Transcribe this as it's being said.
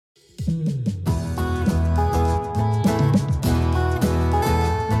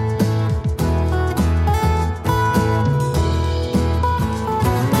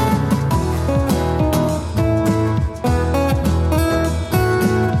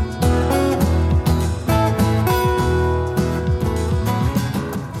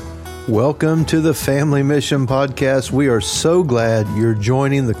Welcome to the Family Mission Podcast. We are so glad you're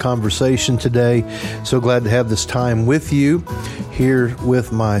joining the conversation today. So glad to have this time with you here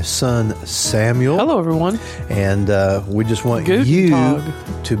with my son, Samuel. Hello, everyone. And we just want Guten you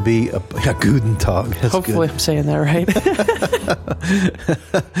Tag. to be a Guten Tag. That's Hopefully good. I'm saying that right.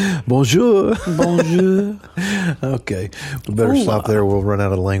 Bonjour. Bonjour. Okay. We better Hola. stop there. We'll run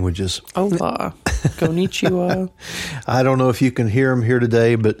out of languages. Hola. Konnichiwa. I don't know if you can hear him here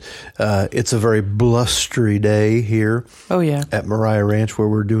today, but it's a very blustery day here Oh, yeah. at Mariah Ranch where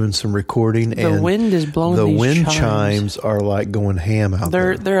we're doing some recording. The wind is blowing The these wind chimes. chimes are like going ham out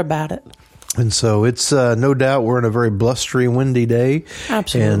there. They're about it. And so it's no doubt we're in a very blustery, windy day.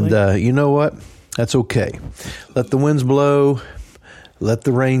 Absolutely. And you know what? That's okay. Let the winds blow. Let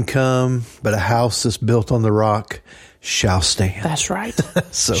the rain come. But a house that's built on the rock shall stand. That's right.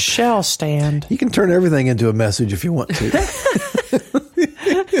 So Shall stand. you can turn everything into a message if you want to.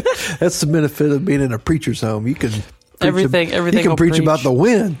 That's the benefit of being in a preacher's home. You can preach Everything You can will preach about preach. the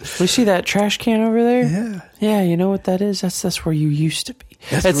wind. We see that trash can over there? Yeah. Yeah, you know what that is? That's where you used to be.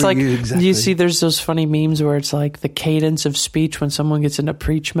 That's It's where like, exactly. you see there's those funny memes where it's like the cadence of speech when someone gets into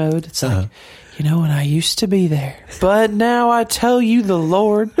preach mode. It's like, you know, when I used to be there, but now I tell you the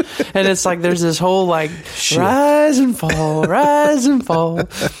Lord. And it's like there's this whole like rise and fall,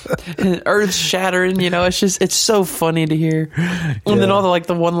 and earth shattering, you know, it's so funny to hear. And then all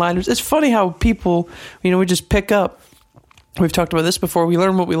the one-liners. It's funny how people, we just pick up. We've talked about this before. We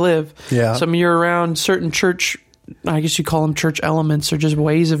learn what we live. Yeah. Some you're around certain church, I guess you call them church elements or just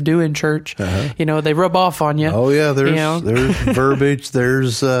ways of doing church. They rub off on you. Oh yeah, there's you know? there's verbiage,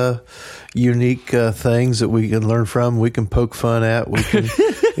 there's unique things that we can learn from. We can poke fun at. We can,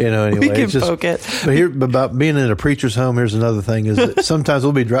 anyway. We can it's just, poke it. But about being in a preacher's home, here's another thing: is that sometimes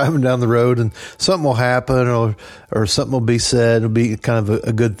we'll be driving down the road and something will happen, or something will be said. It'll be kind of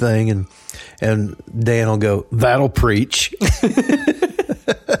a good thing, and Dan will go, "That'll preach."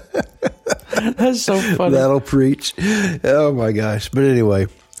 That's so funny. That'll preach. Oh my gosh. But anyway,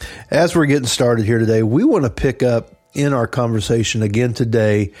 as we're getting started here today, we want to pick up in our conversation again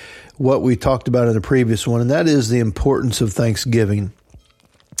today what we talked about in the previous one, and that is the importance of Thanksgiving.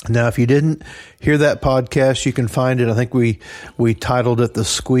 Now, if you didn't hear that podcast, you can find it. I think we titled it The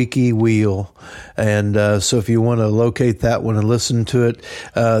Squeaky Wheel. And so if you want to locate that one and listen to it,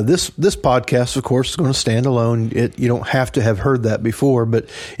 this podcast, of course, is going to stand alone. You don't have to have heard that before, but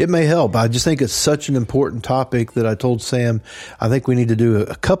it may help. I just think it's such an important topic that I told Sam, I think we need to do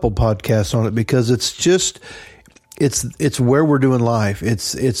a couple podcasts on it because it's just... It's where we're doing life.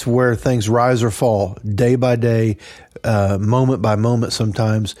 It's where things rise or fall day by day, moment by moment.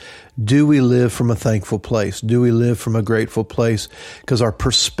 Sometimes, do we live from a thankful place? Do we live from a grateful place? Because our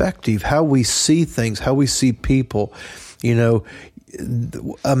perspective, how we see things, how we see people,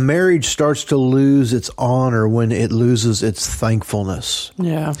 a marriage starts to lose its honor when it loses its thankfulness.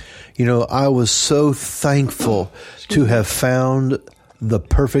 Yeah. I was so thankful to have found the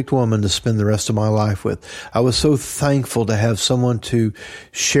perfect woman to spend the rest of my life with. I was so thankful to have someone to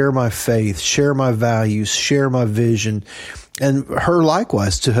share my faith, share my values, share my vision, and her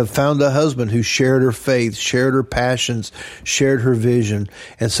likewise to have found a husband who shared her faith, shared her passions, shared her vision.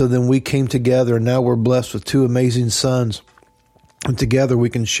 And so then we came together, and now we're blessed with two amazing sons. And together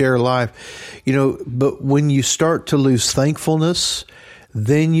we can share life. But when you start to lose thankfulness,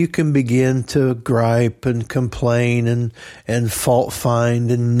 then you can begin to gripe and complain and fault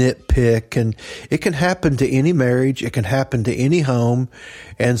find and nitpick. And it can happen to any marriage. It can happen to any home.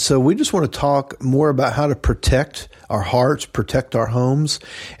 And so we just want to talk more about how to protect our hearts, protect our homes.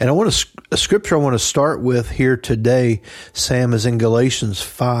 And a scripture I want to start with here today, Sam, is in Galatians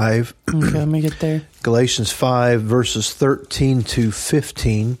 5. Okay, let me get there. Galatians 5, verses 13 to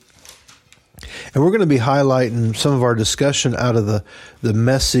 15. And we're going to be highlighting some of our discussion out of the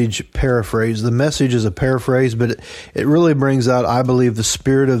Message paraphrase. The Message is a paraphrase, but it really brings out, I believe, the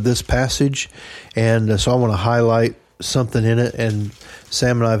spirit of this passage. And so I want to highlight something in it. And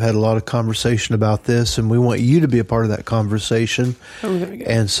Sam and I have had a lot of conversation about this, and we want you to be a part of that conversation.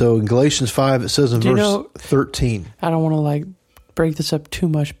 And so in Galatians 5, it says in verse 13. I don't want to break this up too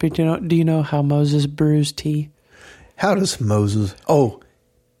much, but do you know how Moses brews tea? How does Moses...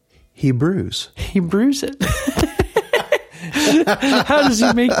 he brews. He brews it. How does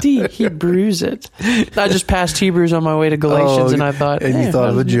he make tea? He brews it. I just passed Hebrews on my way to Galatians, and I thought... And you thought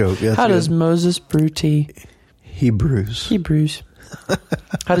of a joke. How does Moses brew tea? He brews. He brews.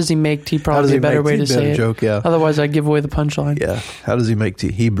 How does he make tea? Probably a better way to say it. Joke, yeah. Otherwise, I'd give away the punchline. Yeah. How does he make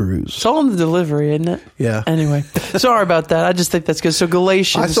tea? He brews. It's all in the delivery, isn't it? Yeah. Anyway, sorry about that. I just think that's good. So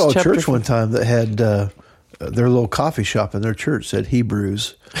Galatians, I saw a church one time that had their little coffee shop in their church said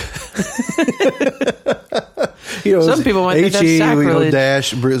Hebrews. Some people might think that's sacrilege.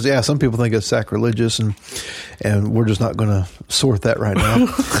 Dash. Yeah, some people think it's sacrilegious, and we're just not going to sort that right now.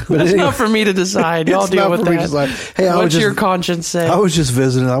 But it's not for me to decide. Y'all deal with that. Hey, what's your conscience say? I was just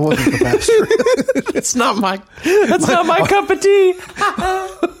visiting. I wasn't the pastor. That's not my cup of tea.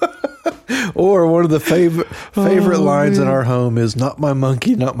 Or one of the favorite lines in our home is, "Not my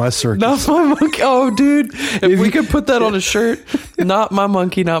monkey, not my circus." Not my monkey. Oh, dude. If we could put that on a shirt, "Not my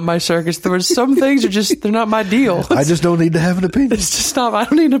monkey, not my circus." There were some things they're not my deal. I just don't need to have an opinion. It's just not, I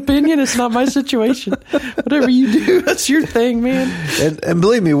don't need an opinion. It's not my situation. Whatever you do, that's your thing, man. And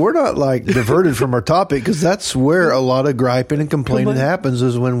believe me, we're not like diverted from our topic, because that's where a lot of griping and complaining happens,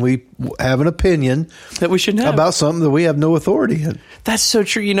 is when we have an opinion that we shouldn't have about something that we have no authority in. That's so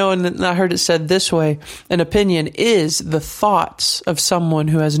true. And I heard it said this way: an opinion is the thoughts of someone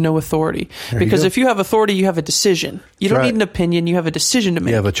who has no authority. Because if you have authority, you have a decision. You don't need an opinion. You have a decision to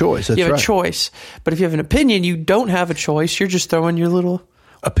make. You have a choice. That's you have right. a choice. But if you have an opinion, you don't have a choice. You're just throwing your little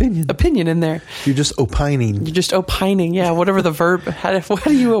opinion in there. You're just opining. Yeah, whatever the verb. How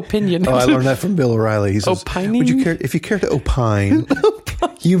do you opinion? I learned that from Bill O'Reilly. He says, opining? if you care to opine,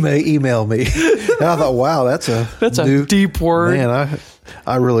 you may email me. And I thought, wow, that's a deep word. Man,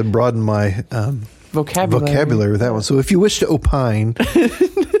 I really broadened my vocabulary with that one. So if you wish to opine,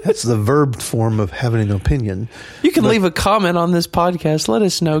 that's the verb form of having an opinion. You can leave a comment on this podcast. Let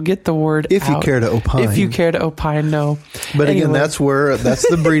us know. Get the word if out. You care to opine. If you care to opine, no. But again, that's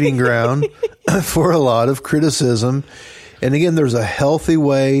the breeding ground for a lot of criticism. And again, there's a healthy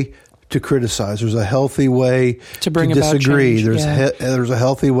way to criticize. There's a healthy way to disagree. There's a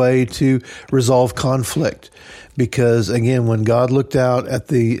healthy way to resolve conflict. Because again, when God looked out at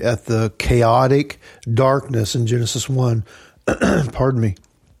the chaotic darkness in Genesis 1, pardon me,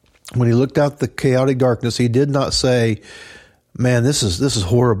 when he looked out the chaotic darkness, he did not say, "Man, this is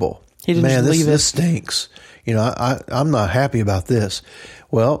horrible. He didn't Man, just leave this stinks. I'm not happy about this."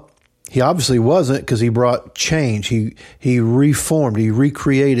 Well, he obviously wasn't, because he brought change. He reformed. He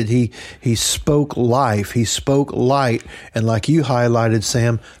recreated. He spoke life. He spoke light. And like you highlighted,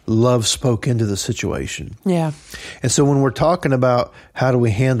 Sam, love spoke into the situation. Yeah. And so when we're talking about how do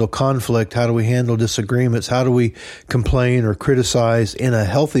we handle conflict, how do we handle disagreements, how do we complain or criticize in a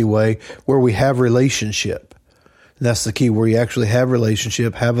healthy way where we have relationship? And that's the key, where you actually have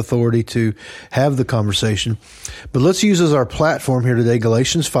relationship, have authority to have the conversation. But let's use as our platform here today,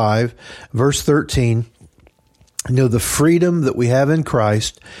 Galatians 5, verse 13. The freedom that we have in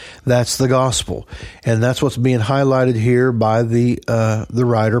Christ, that's the gospel. And that's what's being highlighted here by the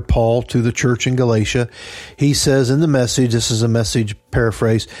writer, Paul, to the church in Galatia. He says in the message, this is a message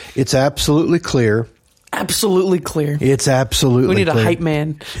paraphrase, it's absolutely clear. Absolutely clear. It's absolutely We need clear. a hype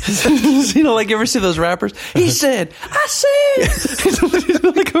man. Like you ever see those rappers? He said, I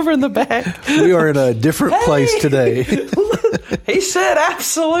said. Like over in the back. We are in a different place today. He said,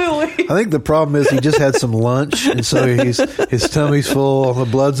 absolutely. I think the problem is he just had some lunch, and so his tummy's full, the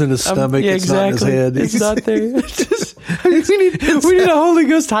blood's in his stomach, yeah, it's not in his head. It's not there. We need a Holy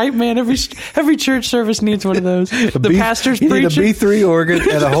Ghost hype man. Every church service needs one of those. The pastor's preaching. You need a B3 organ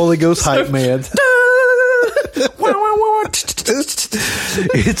and a Holy Ghost hype man.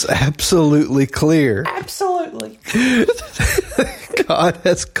 It's absolutely clear. Absolutely. God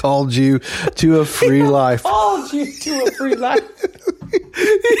has called you to a free life. Called you to a free life.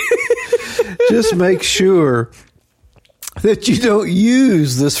 Just make sure that you don't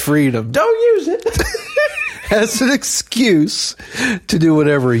use this freedom. Don't use it as an excuse to do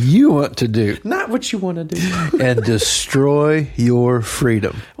whatever you want to do. Not what you want to do. And destroy your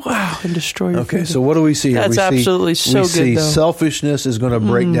freedom. Wow, and destroy your freedom. Okay, so what do we see here? That's absolutely so good, We see though. Selfishness is going to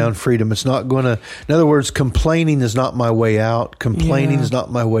break down freedom. It's not going to, in other words, complaining is not my way out. Complaining is not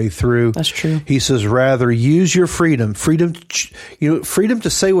my way through. That's true. He says, rather use your freedom. Freedom to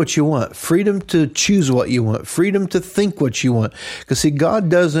say what you want. Freedom to choose what you want. Freedom to think what you want. Because see, God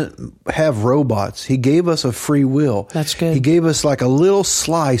doesn't have robots. He gave us a free will. That's good. He gave us like a little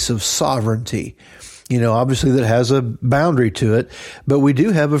slice of sovereignty. Obviously that has a boundary to it, but we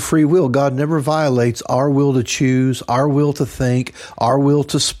do have a free will. God never violates our will to choose, our will to think, our will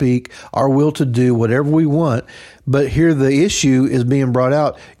to speak, our will to do whatever we want. But here the issue is being brought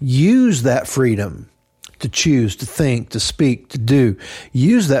out. Use that freedom to choose, to think, to speak, to do.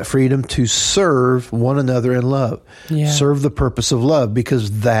 Use that freedom to serve one another in love. Yeah. Serve the purpose of love,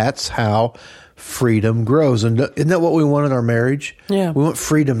 because that's how freedom grows. And isn't that what we want in our marriage? Yeah. We want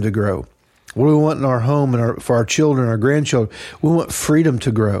freedom to grow. What do we want in our home and for our children, our grandchildren? We want freedom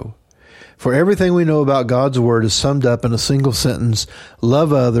to grow. For everything we know about God's Word is summed up in a single sentence: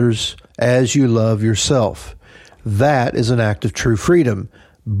 love others as you love yourself. That is an act of true freedom.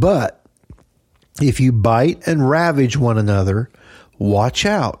 But if you bite and ravage one another, watch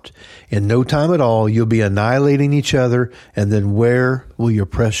out. In no time at all, you'll be annihilating each other, and then where will your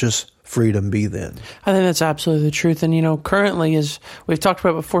precious freedom be then? I think that's absolutely the truth. And, currently, as we've talked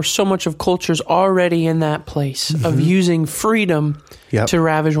about before, so much of culture's already in that place of using freedom to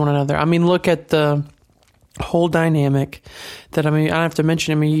ravage one another. I mean, look at the whole dynamic that, I don't have to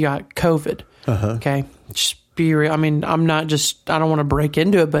mention, you got COVID. Okay. Just be real. I'm not just, I don't want to break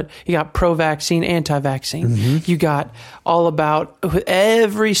into it, but you got pro-vaccine, anti-vaccine. You got all about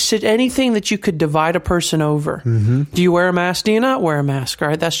anything that you could divide a person over. Do you wear a mask? Do you not wear a mask?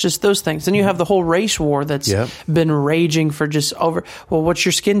 Right? That's just those things. Then you have the whole race war that's been raging for just over, well, what's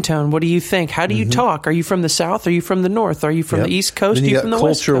your skin tone? What do you think? How do you talk? Are you from the South? Are you from the North? Are you from the East Coast? Then Are you from the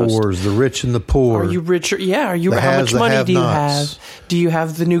West Coast? Culture wars, the rich and the poor. Are you richer? Yeah. Are you? How much money do you have? Do you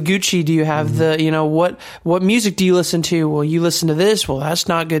have the new Gucci? Do you have the, what music do you listen to? Well, you listen to this. Well, that's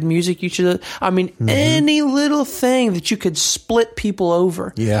not good music. You should, any little thing that you could split people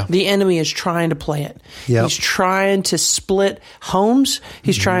over. The enemy is trying to play it. He's trying to split homes.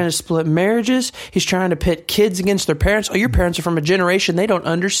 He's trying to split marriages. He's trying to pit kids against their parents. Oh, your parents are from a generation they don't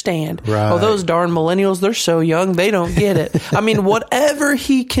understand. Right. Oh, those darn millennials, they're so young, they don't get it. Whatever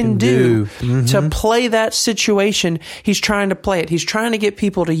he can do to play that situation, he's trying to play it. He's trying to get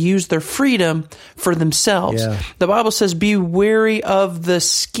people to use their freedom for themselves. The Bible says, be wary of the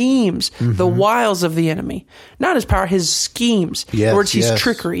schemes, the wiles of the enemy. Not his power, his schemes. In other words, he's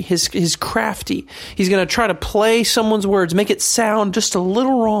trickery, his crafty. He's going to try to play someone's words, make it sound just a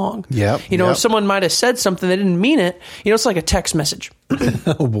little wrong. If someone might have said something, they didn't mean it. It's like a text message.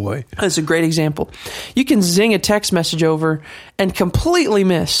 Oh, boy. That's a great example. You can zing a text message over and completely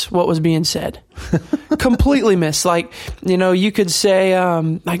miss what was being said. Completely miss. You could say,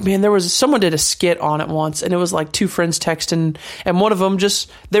 someone did a skit on it once, and it was like two friends texting, and one of them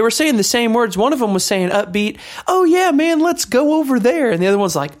they were saying the same words. One of them was saying upbeat, oh yeah, man, let's go over there. And the other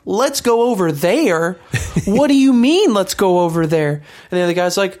one's like, let's go over there? What do you mean, let's go over there? And the other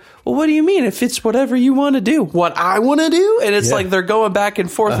guy's like, well, what do you mean? If it's whatever you want to do, what I want to do? And it's like they're going back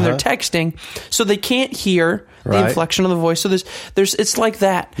and forth and they're texting, so they can't hear the inflection of the voice. So it's like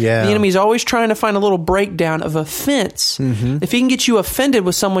that. The enemy's always trying to find a little breakdown of offense. If he can get you offended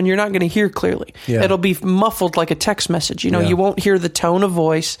with someone, you're not going to hear clearly. It'll be muffled like a text message. You won't hear the tone of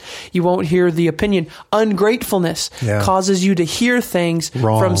voice. You won't hear the opinion. Ungratefulness causes you to hear things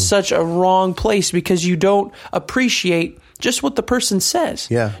from such a wrong place because you don't appreciate just what the person says.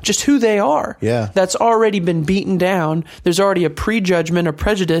 Just who they are. That's already been beaten down. There's already a prejudgment or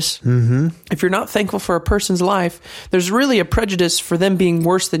prejudice. If you're not thankful for a person's life, there's really a prejudice for them being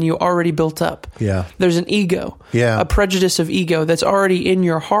worse than you already built up. There's an ego. A prejudice of ego that's already in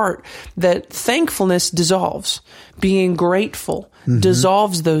your heart that thankfulness dissolves. Being grateful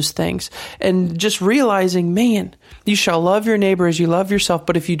dissolves those things. And just realizing, man, you shall love your neighbor as you love yourself,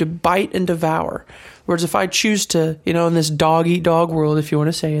 but if you bite and devour, whereas if I choose to, in this dog-eat-dog world, if you want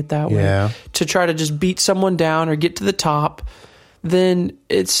to say it that way, to try to just beat someone down or get to the top, then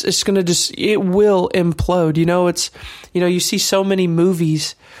it's going to it will implode. You see so many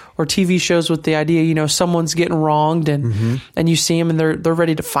movies or TV shows with the idea, someone's getting wronged and you see them and they're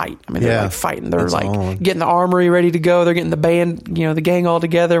ready to fight. They're fighting. They're getting the armory ready to go. They're getting the band, the gang all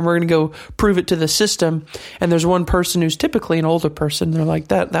together, and we're going to go prove it to the system. And there's one person who's typically an older person. They're like,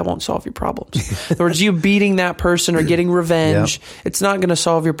 that won't solve your problems. In other words, you beating that person or getting revenge, it's not going to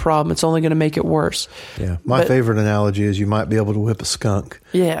solve your problem. It's only going to make it worse. My favorite analogy is you might be able to whip a skunk.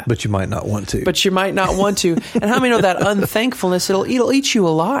 But you might not want to. And how many know that unthankfulness, it'll eat you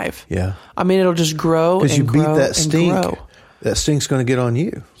alive. It'll just grow and you grow beat that stink. Grow. That stink's going to get on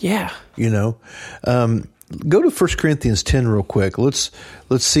you. Go to 1 Corinthians 10 real quick. Let's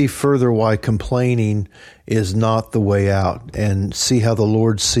see further why complaining is not the way out and see how the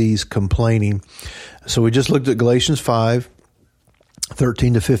Lord sees complaining. So we just looked at Galatians 5.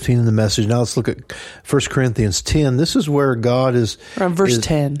 13 to 15 in the Message. Now let's look at 1 Corinthians 10. This is where God is... Around verse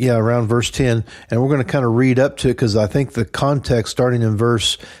 10. Yeah, around verse 10. And we're going to kind of read up to it because I think the context starting in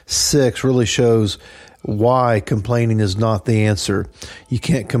verse 6 really shows why complaining is not the answer. You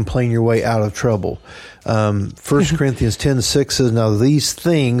can't complain your way out of trouble. 1 Corinthians 10:6 says, now these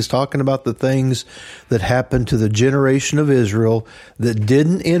things, talking about the things that happened to the generation of Israel that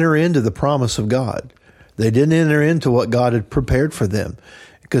didn't enter into the promise of God. They didn't enter into what God had prepared for them.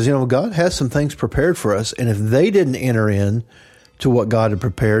 Because, God has some things prepared for us. And if they didn't enter in to what God had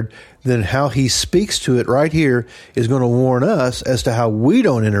prepared, then how he speaks to it right here is going to warn us as to how we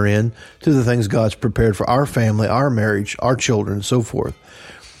don't enter in to the things God's prepared for our family, our marriage, our children, and so forth.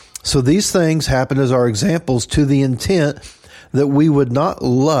 So these things happen as our examples to the intent that we would not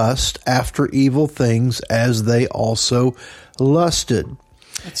lust after evil things as they also lusted.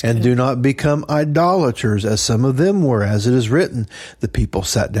 And do not become idolaters, as some of them were, as it is written, the people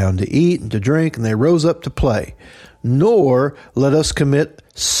sat down to eat and to drink, and they rose up to play. Nor let us commit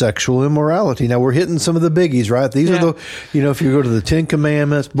sexual immorality. Now, we're hitting some of the biggies, right? These are the, if you go to the 10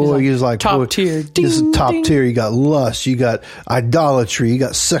 Commandments, boy, you're like, top tier. Ding, this is top ding. tier. You got lust, you got idolatry, you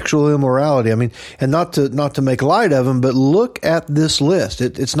got sexual immorality. I mean, and not to make light of them, but look at this list.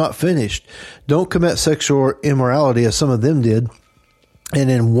 It's not finished. Don't commit sexual immorality, as some of them did.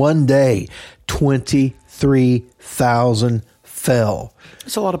 And in one day, 23,000 fell.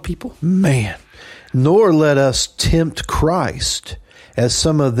 That's a lot of people. Man. Nor let us tempt Christ, as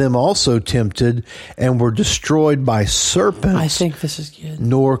some of them also tempted and were destroyed by serpents. I think this is good.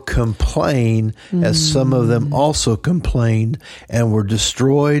 Nor complain, as some of them also complained and were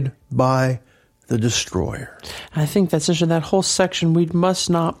destroyed by the destroyer. I think that's interesting. That whole section, we must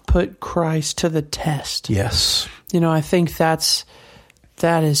not put Christ to the test. Yes. I think that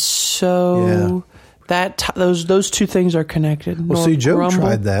is so. Those two things are connected. Well, see, Job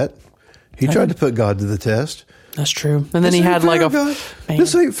tried that. He tried to put God to the test. That's true. And then he had like God.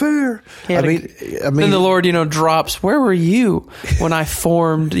 This ain't fair. I mean, then the Lord, drops. Where were you when I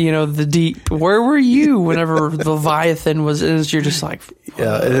formed, the deep? Where were you whenever Leviathan was? You're just like,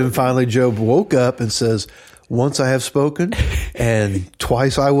 yeah. And then finally, Job woke up and says, "Once I have spoken, and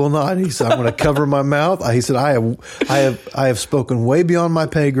twice I will not." He said, "I'm going to cover my mouth." He said, I have spoken way beyond my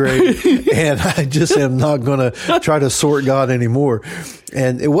pay grade, and I just am not going to try to sort God anymore."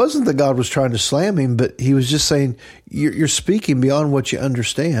 And it wasn't that God was trying to slam him, but he was just saying, you're speaking beyond what you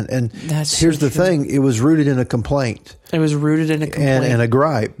understand. And here's the thing. It was rooted in a complaint. It was rooted in a complaint. And a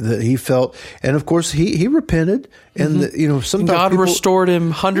gripe that he felt. And of course, he repented. And, sometimes God restored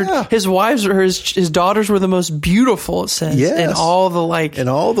him His wives or his daughters were the most beautiful, it says. Yes. And all the in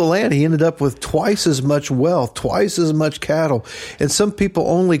all the land, he ended up with twice as much wealth, twice as much cattle. And some people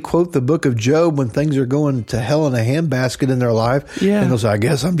only quote the book of Job when things are going to hell in a handbasket in their life. Yeah. And they'll say, I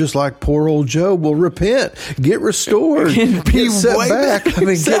guess I'm just like poor old Job. Well, repent, get restored, get set back.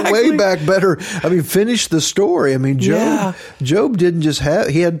 Exactly. Get way back better. Finish the story. Job didn't just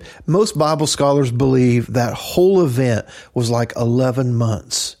have, most Bible scholars believe that whole event was like 11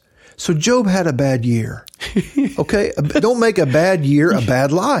 months. So Job had a bad year. Okay? Don't make a bad year a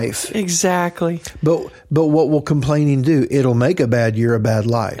bad life. Exactly. But what will complaining do? It'll make a bad year a bad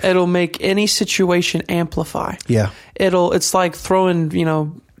life. It'll make any situation amplify. Yeah. It's like throwing,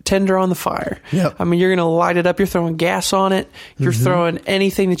 tinder on the fire. Yep. You're going to light it up. You're throwing gas on it. You're throwing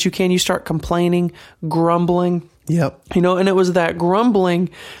anything that you can. You start complaining, grumbling. Yep. And it was that grumbling,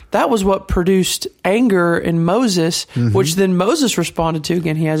 that was what produced anger in Moses, which then Moses responded to.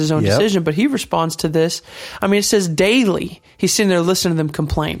 Again, he has his own decision, but he responds to this. It says daily, he's sitting there listening to them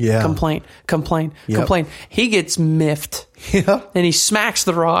complain, complain. He gets miffed. Yeah. And he smacks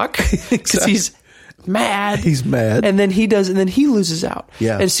the rock because he's mad. He's mad. And then he loses out.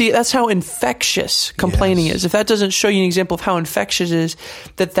 Yeah. And see, that's how infectious complaining is. If that doesn't show you an example of how infectious it is,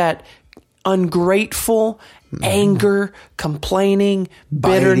 that ungrateful anger, complaining,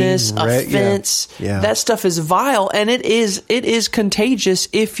 bitterness, offense. Yeah. That stuff is vile, and it is contagious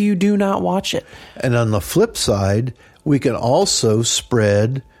if you do not watch it. And on the flip side, we can also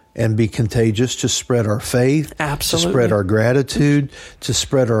spread and be contagious to spread our faith, absolutely, to spread our gratitude, to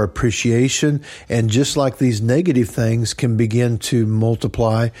spread our appreciation. And just like these negative things can begin to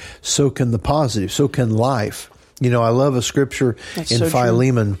multiply, so can the positive, so can life. I love a scripture in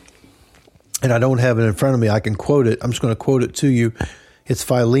Philemon. And I don't have it in front of me. I can quote it. I'm just going to quote it to you. It's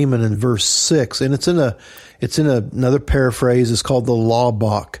Philemon in verse 6, and it's in another paraphrase. It's called the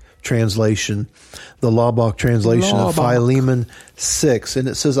Laubach translation. The Laubach translation of Philemon 6, and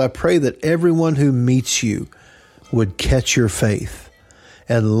it says, "I pray that everyone who meets you would catch your faith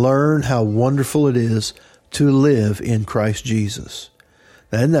and learn how wonderful it is to live in Christ Jesus."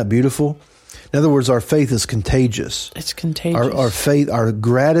 Now, isn't that beautiful? In other words, our faith is contagious. It's contagious. Our faith, our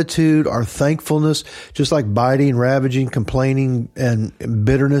gratitude, our thankfulness, just like biting, ravaging, complaining, and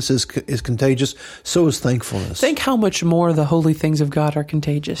bitterness is contagious, so is thankfulness. Think how much more the holy things of God are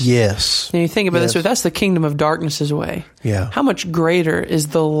contagious. Yes. And you think about this, that's the kingdom of darkness's way. Yeah. How much greater is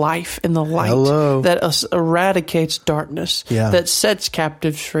the life and the light that eradicates darkness, that sets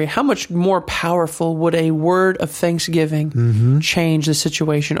captives free? How much more powerful would a word of thanksgiving change the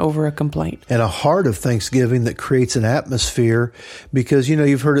situation over a complaint? And a heart of thanksgiving that creates an atmosphere, because,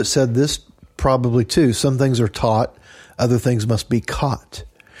 you've heard it said this probably too. Some things are taught, other things must be caught.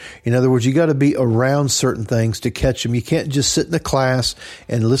 In other words, you got to be around certain things to catch them. You can't just sit in a class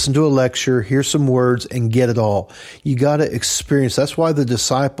and listen to a lecture, hear some words, and get it all. You got to experience. That's why the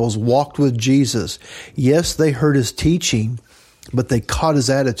disciples walked with Jesus. Yes, they heard his teaching, but they caught his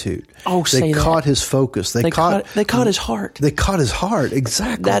attitude. Oh, they caught his focus. They caught his heart. They caught his heart.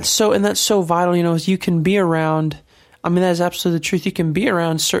 Exactly. That's so vital. You know, you can be around. I mean, that is absolutely the truth. You can be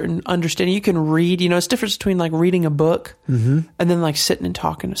around certain understanding. You can read. You know, it's different between like reading a book and then like sitting and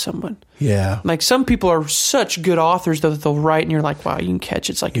talking to someone. Yeah. Like some people are such good authors though that they'll write and you're like, wow, you can catch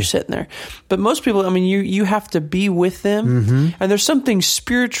it. It's like you're sitting there. But most people, I mean, you have to be with them. And there's something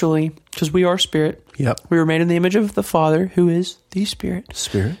spiritually, because we are spirit. Yep. We were made in the image of the Father, who is the Spirit.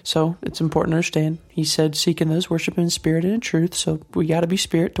 Spirit. So it's important to understand. He said, seeking those, worship in spirit and in truth. So we got to be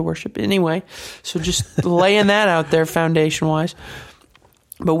spirit to worship anyway. So just laying that out there foundation-wise.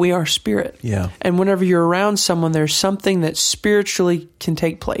 But we are spirit. Yeah. And whenever you're around someone, there's something that spiritually can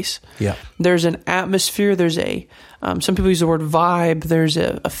take place. Yeah. There's an atmosphere. There's some people use the word vibe. There's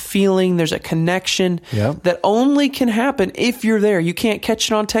a feeling. There's a connection that only can happen if you're there. You can't catch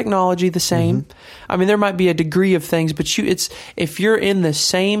it on technology the same. I mean, there might be a degree of things, but if you're in the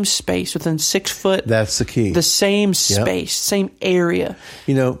same space within 6 foot, that's the key. The same space, same area.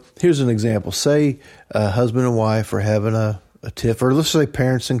 You know, here's an example. Say a husband and wife are having a tiff, or let's say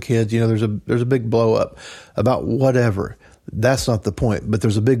parents and kids. You know, there's a big blow up about whatever. That's not the point, but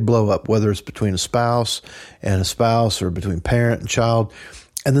there's a big blow up, whether it's between a spouse or between parent and child.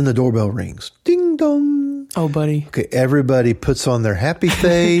 And then the doorbell rings. Ding dong. Oh, buddy. Okay, everybody puts on their happy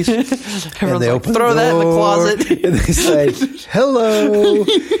face. And they open throw the door, that in the closet. And they say, hello.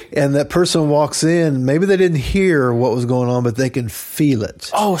 And that person walks in. Maybe they didn't hear what was going on, but they can feel it.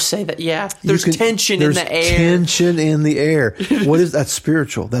 Oh, say that. Yeah. There's tension in the air. There's tension in the air. What is that?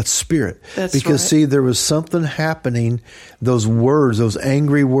 Spiritual. That's spirit. That's because, see, there was something happening. Those words, those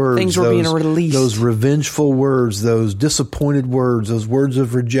angry words. Things were being released. Those revengeful words, those disappointed words, those words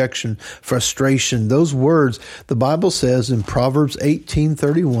of rejection, frustration, those words. The Bible says in Proverbs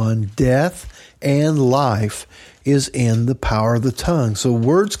 18:31, death and life is in the power of the tongue. So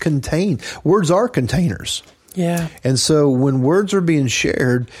words are containers. Yeah. And so when words are being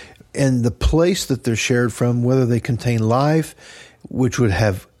shared, and the place that they're shared from, whether they contain life, which would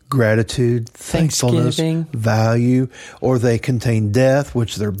have gratitude, thankfulness, value, or they contain death,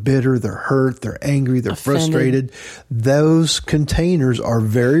 which they're bitter, they're hurt, they're angry, they're frustrated. Those containers are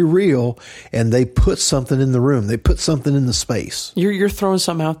very real, and they put something in the room. They put something in the space. You're throwing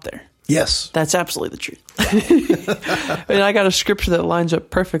something out there. Yes. That's absolutely the truth. And I got a scripture that lines up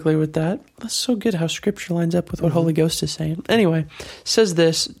perfectly with that. That's so good how scripture lines up with what Holy Ghost is saying. Anyway, it says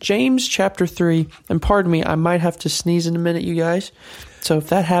this, James chapter 3, and pardon me, I might have to sneeze in a minute, you guys. So if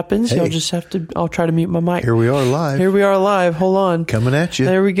that happens, I'll try to mute my mic. Here we are live. Hold on. Coming at you.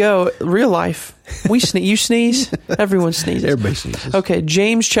 There we go. Real life. We sneeze. You sneeze. Everyone sneezes. Everybody sneezes. Okay.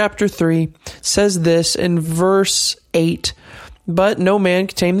 James chapter 3 says this in verse 8. But no man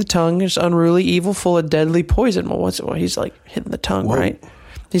can tame the tongue. It's unruly, evil, full of deadly poison. Well, he's like hitting the tongue, right?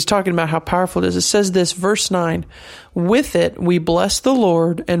 He's talking about how powerful it is. It says this, verse 9, with it we bless the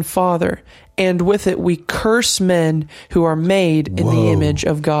Lord and Father, and with it we curse men who are made in the image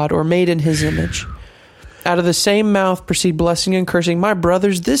of God, or made in his image. Out of the same mouth proceed blessing and cursing. My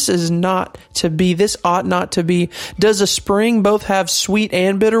brothers, this ought not to be. Does a spring both have sweet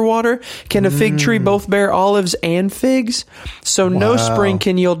and bitter water? Can a fig tree both bear olives and figs? So no spring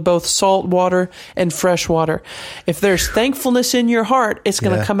can yield both salt water and fresh water. If there's thankfulness in your heart, it's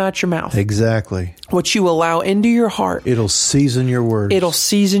going to come out your mouth. Exactly. What you allow into your heart. It'll season your words.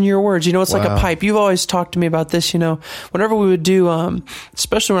 You know, it's like a pipe. You've always talked to me about this, you know. Whenever we would do,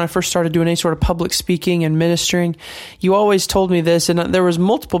 especially when I first started doing any sort of public speaking and ministering, you always told me this, and there was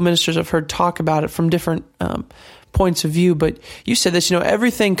multiple ministers I've heard talk about it from different points of view, but you said this, you know,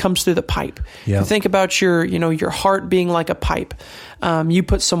 everything comes through the pipe. Yeah. You think about your heart being like a pipe. You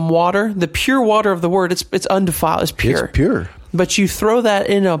put some water, the pure water of the word, it's undefiled, it's pure. It's pure. But you throw that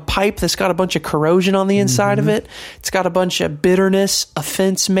in a pipe that's got a bunch of corrosion on the inside of it. It's got a bunch of bitterness,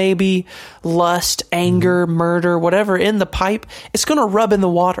 offense maybe, lust, anger, murder, whatever in the pipe. It's going to rub in the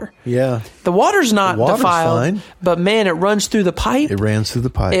water. Yeah. The water's not defiled, fine. But man, it runs through the pipe. It ran through the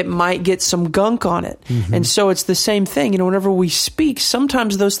pipe. It might get some gunk on it. And so it's the same thing. You know, whenever we speak,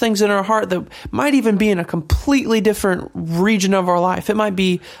 sometimes those things in our heart that might even be in a completely different region of our life. It might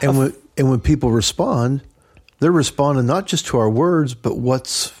be... And when people respond... they're responding not just to our words, but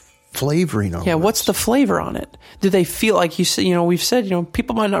what's flavoring our words? What's the flavor on it? Do they feel like you say, we've said,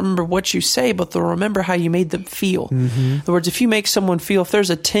 people might not remember what you say, but they'll remember how you made them feel. In other words, if you make someone feel, if there's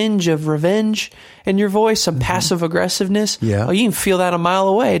a tinge of revenge in your voice, some passive aggressiveness, you can feel that a mile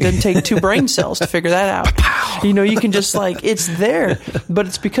away. It doesn't take 2 brain cells to figure that out. You can just it's there. But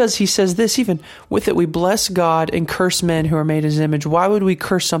it's because he says this, even with it, we bless God and curse men who are made in his image. Why would we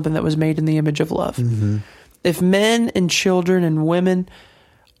curse something that was made in the image of love? If men and children and women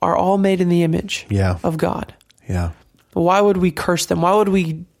are all made in the image of God. Yeah. Why would we curse them? Why would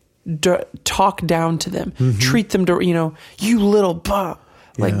we talk down to them? Treat them to, you little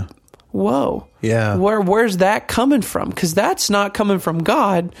whoa. Yeah. Where's that coming from? Because that's not coming from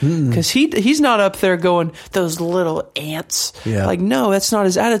God. Because he's not up there going, those little ants. Yeah. No, that's not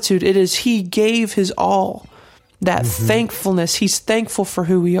his attitude. It is he gave his all. That thankfulness, he's thankful for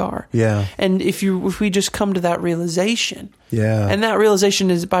who we are. Yeah. And if we just come to that realization. Yeah. And that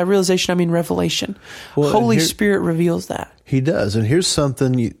realization is, by realization, I mean revelation. Well, Holy Spirit reveals that. He does. And here's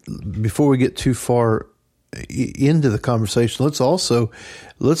something, before we get too far into the conversation,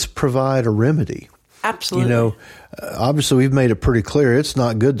 let's provide a remedy. Absolutely. Obviously we've made it pretty clear. It's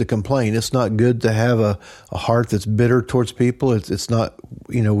not good to complain. It's not good to have a heart that's bitter towards people. It's not,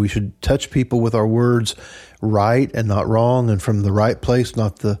 we should touch people with our words right and not wrong, and from the right place,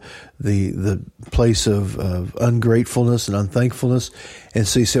 not the place of ungratefulness and unthankfulness. And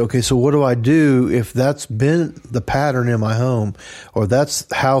so you say, okay, so what do I do if that's been the pattern in my home, or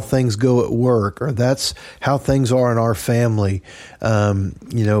that's how things go at work, or that's how things are in our family? How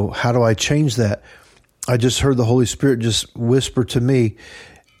do I change that? I just heard the Holy Spirit just whisper to me,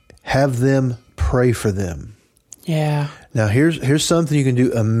 have them pray for them. Yeah. Now, here's something you can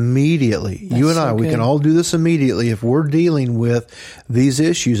do immediately. That's you and I, so we good. can all do this immediately if we're dealing with these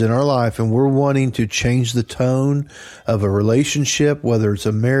issues in our life and we're wanting to change the tone of a relationship, whether it's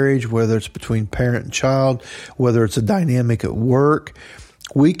a marriage, whether it's between parent and child, whether it's a dynamic at work.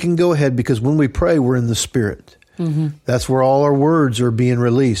 We can go ahead, because when we pray, we're in the Spirit. That's where all our words are being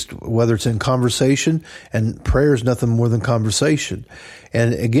released, whether it's in conversation, and prayer is nothing more than conversation.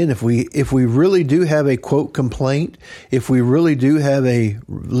 And again, if we really do have a quote complaint, if we really do have a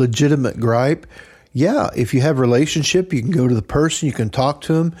legitimate gripe, if you have a relationship, you can go to the person, you can talk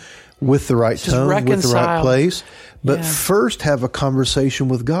to them with the right tone, with the right place. But first, have a conversation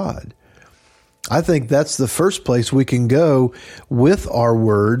with God. I think that's the first place we can go with our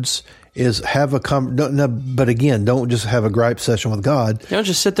words, is have but again, don't just have a gripe session with God. Don't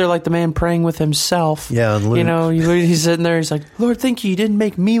just sit there like the man praying with himself. Yeah, and he's sitting there. He's like, Lord, thank you didn't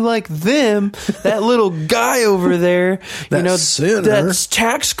make me like them. That little guy over there, sinner. that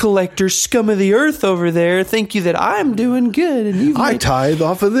tax collector, scum of the earth over there. Thank you that I'm doing good, and I tithe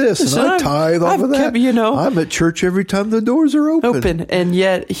off of this, and I tithe off of that. I'm at church every time the doors are open, and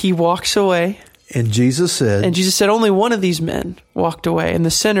yet he walks away. And Jesus said, only one of these men walked away. And the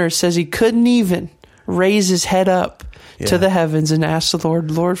sinner says he couldn't even raise his head up to the heavens and ask the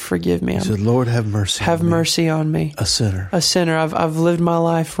Lord, forgive me. He said, Lord, have mercy on me. A sinner. I've lived my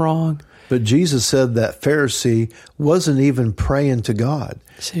life wrong. But Jesus said that Pharisee wasn't even praying to God.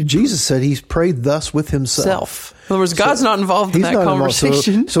 Jesus said he's prayed thus with himself. In other words, God's not involved in that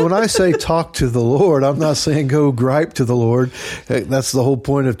conversation. So when I say talk to the Lord, I'm not saying go gripe to the Lord. That's the whole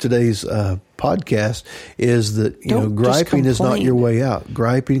point of today's podcast, is that griping is not your way out.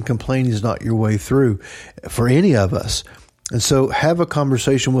 Griping, complaining is not your way through for any of us. And so have a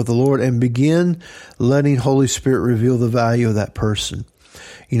conversation with the Lord and begin letting Holy Spirit reveal the value of that person.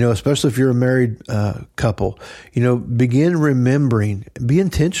 Especially if you're a married couple, begin remembering, be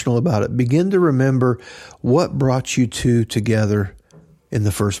intentional about it. Begin to remember what brought you two together in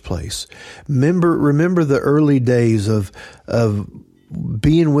the first place. Remember the early days of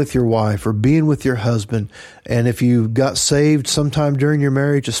being with your wife or being with your husband. And if you got saved sometime during your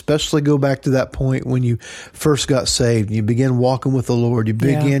marriage, especially go back to that point when you first got saved and you began walking with the Lord. You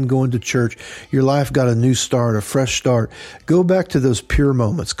began going to church. Your life got a new start, a fresh start. Go back to those pure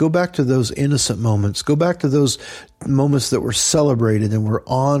moments. Go back to those innocent moments. Go back to those moments that were celebrated and were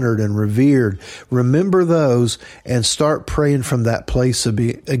honored and revered. Remember those and start praying from that place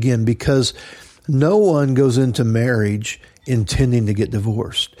again, because no one goes into marriage intending to get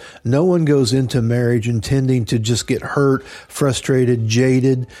divorced. No one goes into marriage intending to just get hurt, frustrated,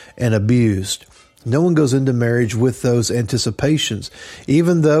 jaded, and abused. No one goes into marriage with those anticipations.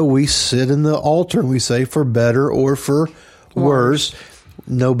 Even though we sit in the altar and we say for better or for worse,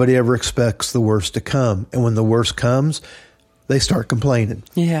 nobody ever expects the worst to come. And when the worst comes, they start complaining.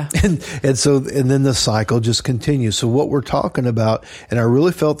 Yeah. And then the cycle just continues. So what we're talking about, and I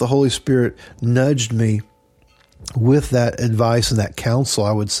really felt the Holy Spirit nudged me with that advice and that counsel,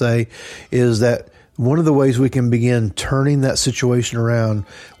 I would say, is that one of the ways we can begin turning that situation around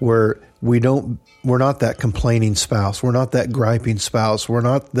where we're not that complaining spouse. We're not that griping spouse. We're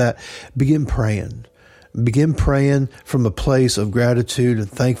not that. Begin praying. Begin praying from a place of gratitude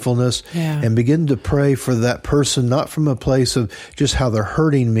and thankfulness, and begin to pray for that person, not from a place of just how they're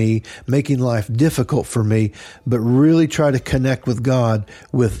hurting me, making life difficult for me, but really try to connect with God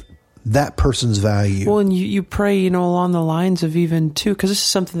with that person's value. Well, and you pray, along the lines of even too, because this is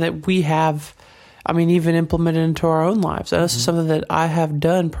something that we have, even implemented into our own lives. And this is something that I have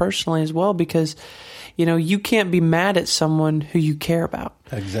done personally as well, because you can't be mad at someone who you care about.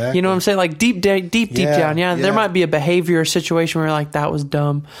 Exactly. You know what I'm saying? Like deep down. Yeah, there might be a behavior or situation where you're like, that was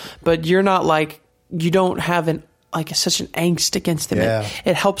dumb, but you're not like, you don't have such an angst against them. Yeah.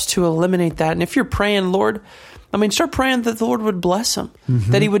 It helps to eliminate that. And if you're praying, Lord, start praying that the Lord would bless them,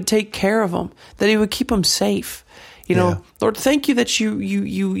 that He would take care of them, that He would keep them safe. Lord, thank you that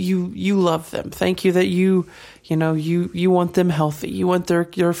you love them. Thank you that you want them healthy. You want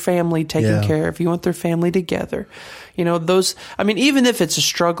their family taken care of. You want their family together. Even if it's a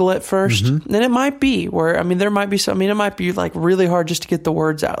struggle at first, then it might be where, there might be some, it might be like really hard just to get the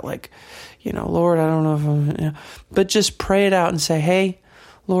words out. Like, Lord, I don't know if but just pray it out and say, hey,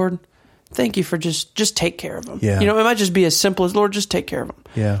 Lord, thank you for just take care of them. Yeah. It might just be as simple as, Lord, just take care of them.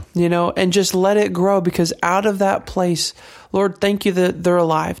 Yeah. And just let it grow, because out of that place, Lord, thank you that they're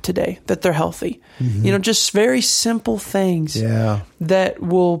alive today, that they're healthy. Just very simple things that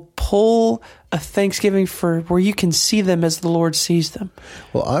will pull a thanksgiving for where you can see them as the Lord sees them.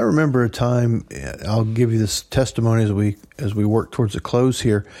 Well, I remember a time, I'll give you this testimony as we work towards the close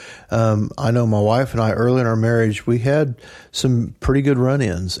here. I know my wife and I, early in our marriage, we had some pretty good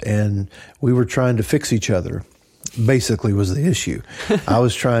run-ins, and we were trying to fix each other, basically was the issue. I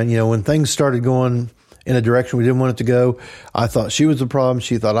was trying, when things started going in a direction we didn't want it to go, I thought she was the problem.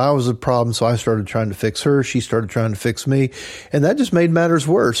 She thought I was the problem. So I started trying to fix her. She started trying to fix me. And that just made matters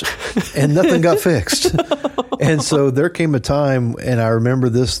worse. And nothing got fixed. And so there came a time, and I remember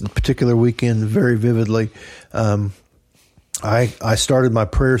this particular weekend very vividly. I started my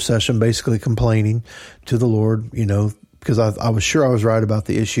prayer session basically complaining to the Lord, because I was sure I was right about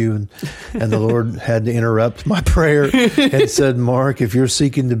the issue, and the Lord had to interrupt my prayer and said, Mark, if you're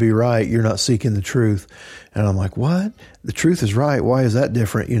seeking to be right, you're not seeking the truth. And I'm like, what? The truth is right. Why is that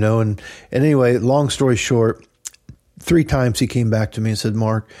different? And anyway, long story short, 3 times He came back to me and said,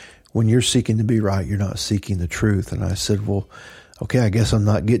 Mark, when you're seeking to be right, you're not seeking the truth. And I said, well, okay, I guess I'm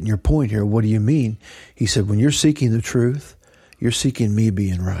not getting your point here. What do you mean? He said, when you're seeking the truth, you're seeking me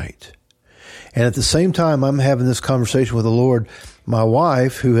being right. And at the same time, I'm having this conversation with the Lord. My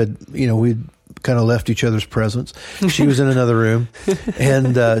wife, who had, we'd kind of left each other's presence. She was in another room,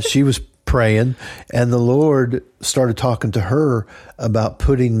 and she was praying. And the Lord started talking to her about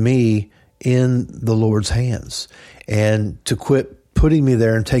putting me in the Lord's hands, and to quit putting me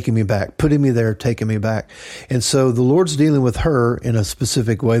there and taking me back, putting me there, taking me back. And so the Lord's dealing with her in a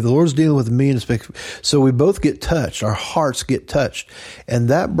specific way. The Lord's dealing with me in a specific way. So we both get touched. Our hearts get touched. And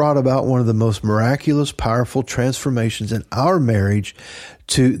that brought about one of the most miraculous, powerful transformations in our marriage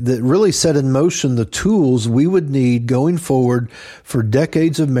that really set in motion the tools we would need going forward for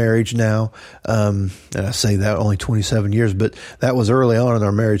decades of marriage now. And I say that only 27 years, but that was early on in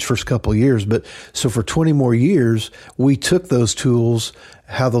our marriage, first couple of years. But so for 20 more years, we took those tools,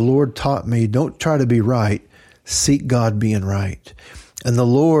 how the Lord taught me, don't try to be right, seek God being right. And the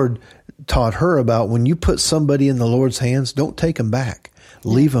Lord taught her about when you put somebody in the Lord's hands, don't take them back.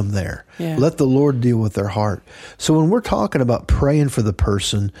 Leave them there. Yeah. Let the Lord deal with their heart. So when we're talking about praying for the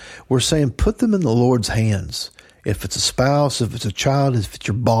person, we're saying put them in the Lord's hands. If it's a spouse, if it's a child, if it's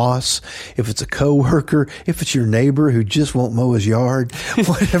your boss, if it's a coworker, if it's your neighbor who just won't mow his yard,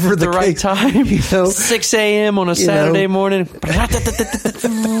 whatever the right case, time, 6 a.m. on a Saturday morning,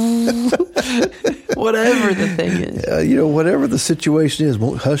 whatever the thing is, whatever the situation is,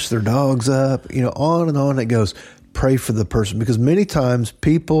 won't hush their dogs up, on and on it goes. Pray for the person, because many times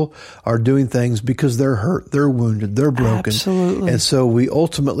people are doing things because they're hurt, they're wounded, they're broken. Absolutely. And so we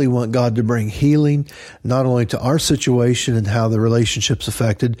ultimately want God to bring healing, not only to our situation and how the relationship's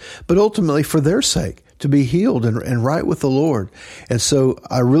affected, but ultimately for their sake, to be healed and right with the Lord. And so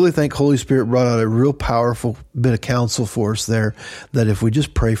I really think Holy Spirit brought out a real powerful bit of counsel for us there, that if we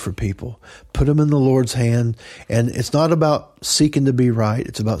just pray for people, put them in the Lord's hand, and it's not about seeking to be right,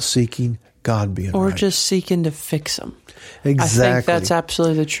 it's about seeking God being or right. just seeking to fix them. Exactly. I think that's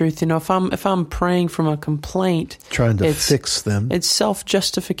absolutely the truth. If I'm praying from a complaint, trying to fix them, it's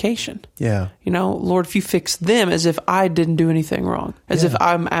self-justification. Yeah. Lord, if you fix them, as if I didn't do anything wrong, as if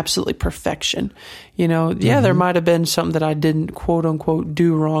I'm absolutely perfection. There might have been something that I didn't quote unquote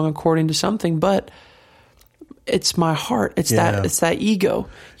do wrong according to something, but it's my heart. It's that ego.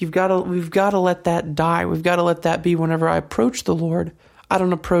 We've got to let that die. We've got to let that be. Whenever I approach the Lord, I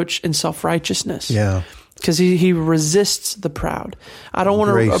don't approach in self-righteousness. Yeah. Because he resists the proud. I don't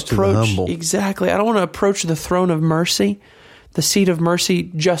want to approach exactly. I don't want to approach the throne of mercy, the seat of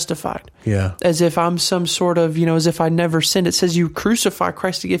mercy, justified. Yeah. As if I'm some sort of, as if I never sinned. It says you crucify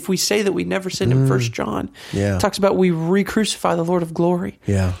Christ. If we say that we never sinned in 1 John, it talks about we re-crucify the Lord of glory.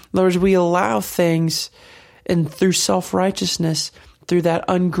 Yeah. In other words, we allow things, and through self-righteousness, through that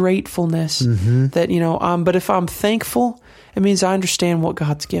ungratefulness, that but if I'm thankful, it means I understand what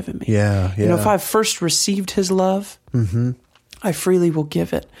God's given me. Yeah. If I've first received His love, I freely will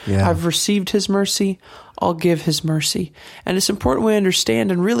give it. Yeah. I've received His mercy, I'll give His mercy. And it's important we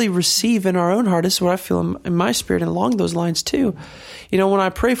understand and really receive in our own heart. This is what I feel in my spirit, and along those lines too. When I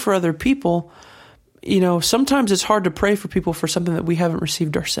pray for other people, sometimes it's hard to pray for people for something that we haven't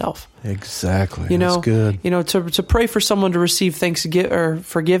received ourselves. Exactly. That's good. To pray for someone to receive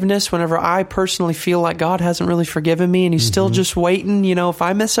forgiveness whenever I personally feel like God hasn't really forgiven me and He's still just waiting. If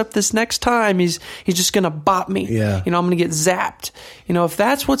I mess up this next time, He's just going to bop me. Yeah. I'm going to get zapped. If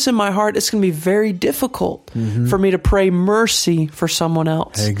that's what's in my heart, it's going to be very difficult for me to pray mercy for someone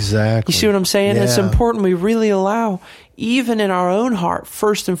else. Exactly. You see what I'm saying? Yeah. It's important we really allow, even in our own heart,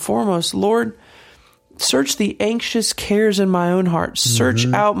 first and foremost, Lord, search the anxious cares in my own heart. Search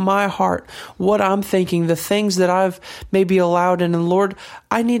out my heart, what I'm thinking, the things that I've maybe allowed in. And Lord,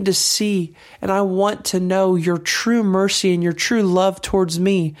 I need to see and I want to know your true mercy and your true love towards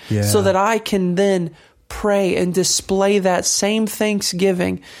me so that I can then pray and display that same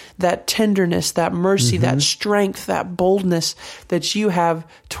thanksgiving, that tenderness, that mercy, that strength, that boldness that you have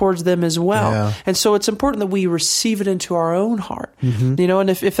towards them as well. Yeah. And so it's important that we receive it into our own heart. And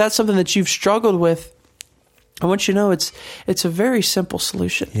if that's something that you've struggled with, I want you to know it's a very simple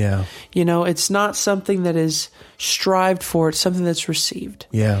solution. Yeah. It's not something that is strived for. It's something that's received.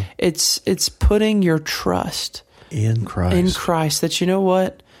 Yeah. It's putting your trust in Christ. In Christ. That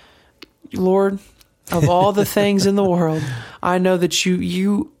what, Lord, of all the things in the world, I know that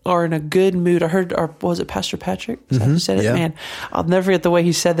you are in a good mood. I heard, was it Pastor Patrick? Is that who said it? Yeah. Man, I'll never forget the way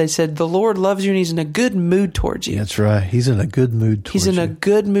he said, they said, the Lord loves you and He's in a good mood towards you. That's right. He's in a good mood towards you. He's in a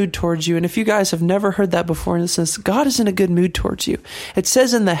good mood towards you. And if you guys have never heard that before, in the sense, God is in a good mood towards you. It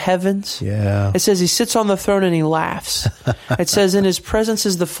says in the heavens, it says He sits on the throne and He laughs. It says in His presence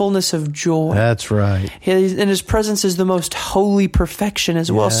is the fullness of joy. That's right. In His presence is the most holy perfection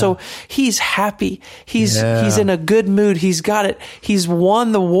as well. So He's happy. He's in a good mood. He's got it. He's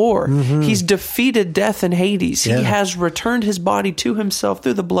won the war. He's defeated death and Hades. He has returned His body to Himself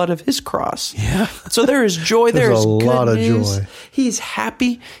through the blood of His cross. Yeah. So there is joy. There is good lot of news. joy. He's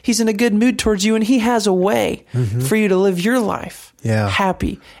happy. He's in a good mood towards you, and He has a way for you to live your life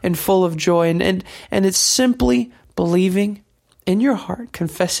happy and full of joy. And it's simply believing in your heart,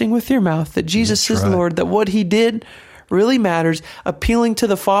 confessing with your mouth that Jesus is Lord, that what He did really matters, appealing to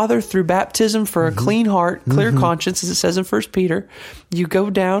the Father through baptism for a clean heart, clear conscience, as it says in 1 Peter. You go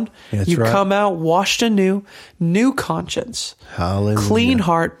down, come out washed anew, new conscience, clean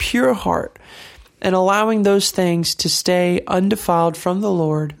heart, pure heart, and allowing those things to stay undefiled from the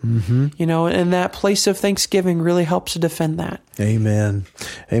Lord. And that place of thanksgiving really helps to defend that. Amen.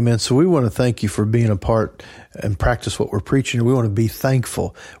 Amen. So we want to thank you for being a part and practice what we're preaching. We want to be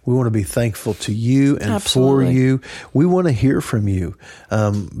thankful. We want to be thankful to you and for you. We want to hear from you.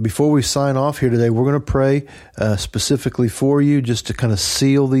 Before we sign off here today, we're going to pray specifically for you, just to kind of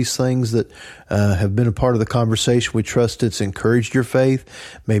seal these things that have been a part of the conversation. We trust it's encouraged your faith,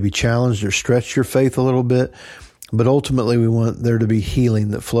 maybe challenged or stretched your faith a little bit. But ultimately, we want there to be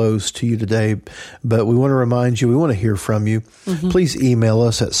healing that flows to you today. But we want to remind you, we want to hear from you. Please email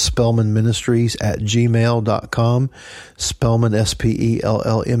us at spellmanministries@gmail.com. Spellman,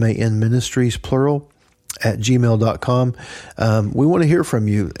 SPELLLMAN Ministries, plural, @gmail.com. We want to hear from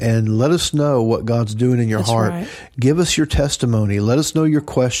you and let us know what God's doing in your heart. Right. Give us your testimony. Let us know your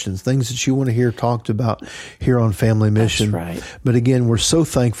questions, things that you want to hear talked about here on Family Mission. That's right. But again, we're so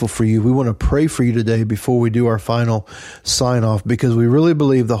thankful for you. We want to pray for you today before we do our final sign off, because we really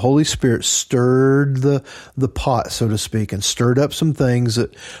believe the Holy Spirit stirred the pot, so to speak, and stirred up some things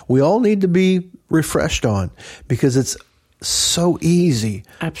that we all need to be refreshed on, because it's so easy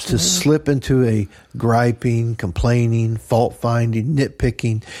Absolutely. to slip into a griping, complaining, fault-finding,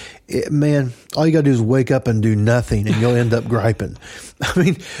 nitpicking. Man, all you got to do is wake up and do nothing, and you'll end up griping. I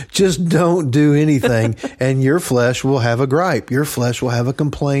mean, just don't do anything, and your flesh will have a gripe. Your flesh will have a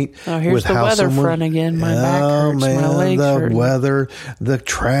complaint. Oh, here's with the how weather someone, front again. My back hurts. Man, my legs the hurt. weather, the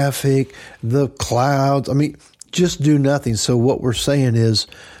traffic, the clouds. I mean, just do nothing. So what we're saying is,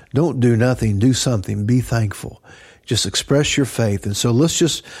 don't do nothing. Do something. Be thankful. Just express your faith. And so let's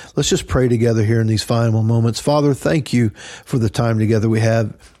just pray together here in these final moments. Father, thank you for the time together we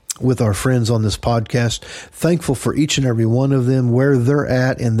have with our friends on this podcast. Thankful for each and every one of them, where they're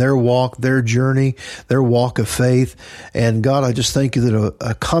at in their walk, their journey, their walk of faith. And God, I just thank you that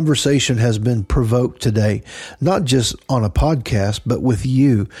a conversation has been provoked today, not just on a podcast, but with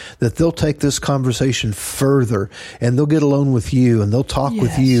you, that they'll take this conversation further and they'll get alone with you and they'll talk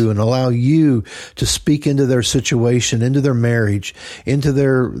with you and allow you to speak into their situation, into their marriage, into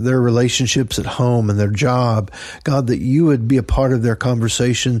their relationships at home and their job. God, that you would be a part of their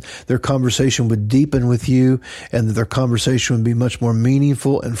conversation. Their conversation would deepen with you, and that their conversation would be much more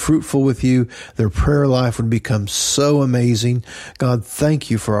meaningful and fruitful with you. Their prayer life would become so amazing. God,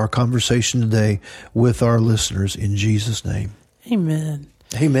 thank you for our conversation today with our listeners in Jesus' name. Amen.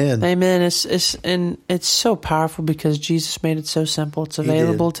 Amen. Amen. It's so powerful because Jesus made it so simple. It's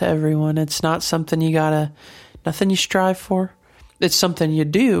available to everyone. It's not something nothing you strive for. It's something you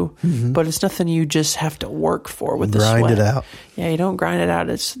do, but it's nothing you just have to work for with the sweat. Grind it out. Yeah, you don't grind it out.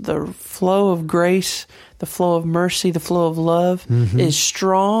 It's the flow of grace, the flow of mercy, the flow of love is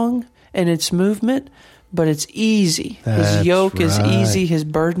strong in its movement, but it's easy. His yoke is easy. His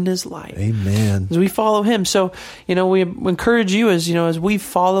burden is light. Amen. As we follow him. So, we encourage you as we've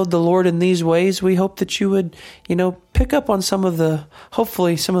followed the Lord in these ways, we hope that you would, pick up on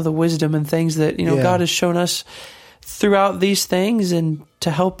hopefully some of the wisdom and things that, God has shown us throughout these things, and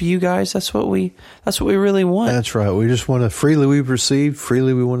to help you guys. That's what we really want. That's right. We just want to, freely we've received,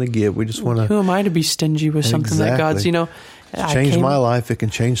 freely we want to give. We just want to. Who am I to be stingy with something that God's, change my life, it can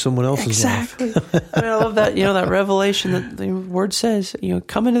change someone else's life. Exactly. I love that, that revelation that the word says,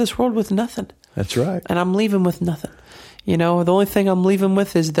 come into this world with nothing. That's right. And I'm leaving with nothing. The only thing I'm leaving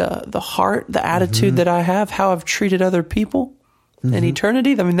with is the heart, the attitude that I have, how I've treated other people. In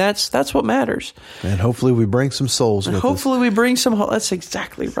eternity, I mean, that's what matters. And hopefully we bring some souls with us. Hopefully we bring some. That's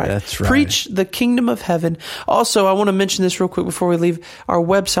exactly right. That's right. Preach the kingdom of heaven. Also, I want to mention this real quick before we leave, our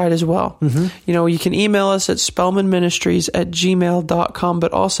website as well. You can email us at spellmanministries@gmail.com,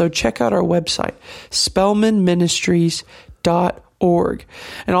 but also check out our website, spellmanministries.org.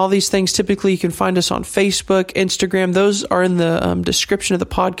 And all these things, typically you can find us on Facebook, Instagram. Those are in the description of the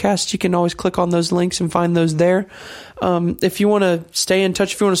podcast. You can always click on those links and find those there. If you want to stay in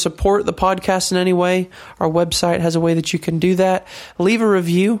touch, if you want to support the podcast in any way, our website has a way that you can do that. Leave a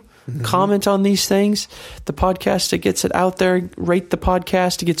review. Comment on these things. The podcast, it gets it out there. Rate the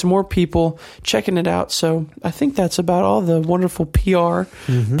podcast. It gets more people checking it out. So I think that's about all the wonderful PR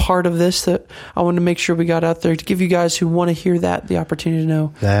part of this that I want to make sure we got out there to give you guys who want to hear that the opportunity to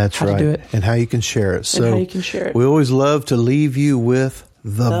know how to do it. And how you can share it. And how you can share it. We always love to leave you with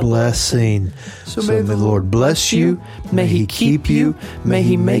the blessing. So may the Lord bless you. May he keep you. May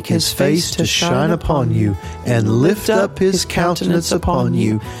he make his face to shine upon you and lift up his countenance upon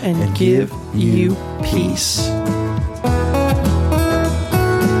you and give you peace.